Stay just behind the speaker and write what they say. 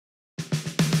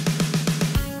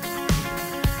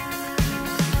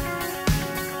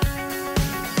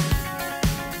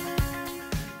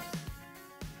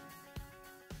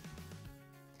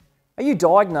Are you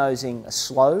diagnosing a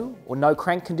slow or no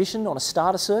crank condition on a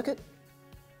starter circuit?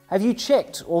 Have you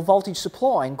checked all voltage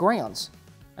supply and grounds?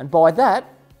 And by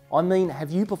that, I mean, have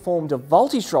you performed a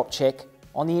voltage drop check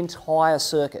on the entire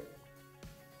circuit?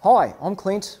 Hi, I'm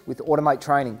Clint with Automate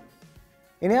Training.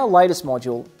 In our latest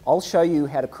module, I'll show you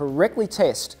how to correctly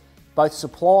test both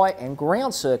supply and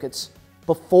ground circuits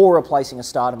before replacing a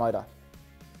starter motor.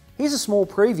 Here's a small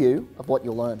preview of what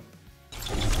you'll learn.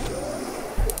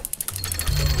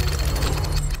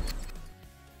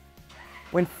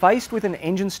 When faced with an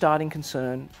engine starting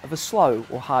concern of a slow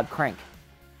or hard crank,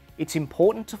 it's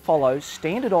important to follow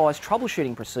standardised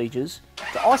troubleshooting procedures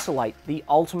to isolate the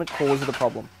ultimate cause of the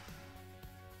problem.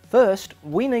 First,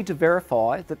 we need to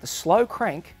verify that the slow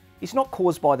crank is not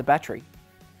caused by the battery.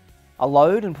 A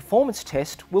load and performance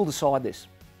test will decide this.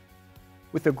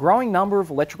 With the growing number of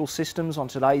electrical systems on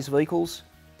today's vehicles,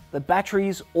 the battery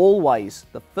is always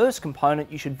the first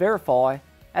component you should verify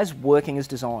as working as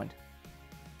designed.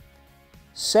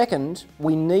 Second,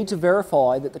 we need to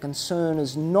verify that the concern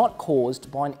is not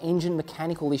caused by an engine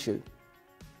mechanical issue.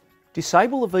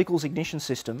 Disable the vehicle's ignition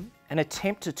system and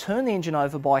attempt to turn the engine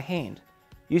over by hand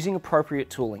using appropriate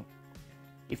tooling.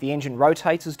 If the engine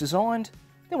rotates as designed,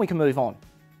 then we can move on.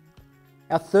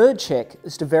 Our third check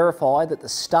is to verify that the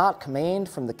start command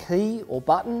from the key or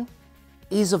button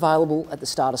is available at the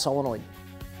starter solenoid.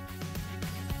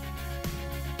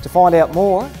 To find out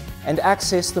more and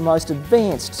access the most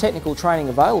advanced technical training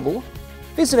available,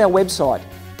 visit our website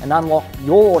and unlock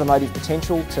your automotive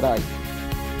potential today.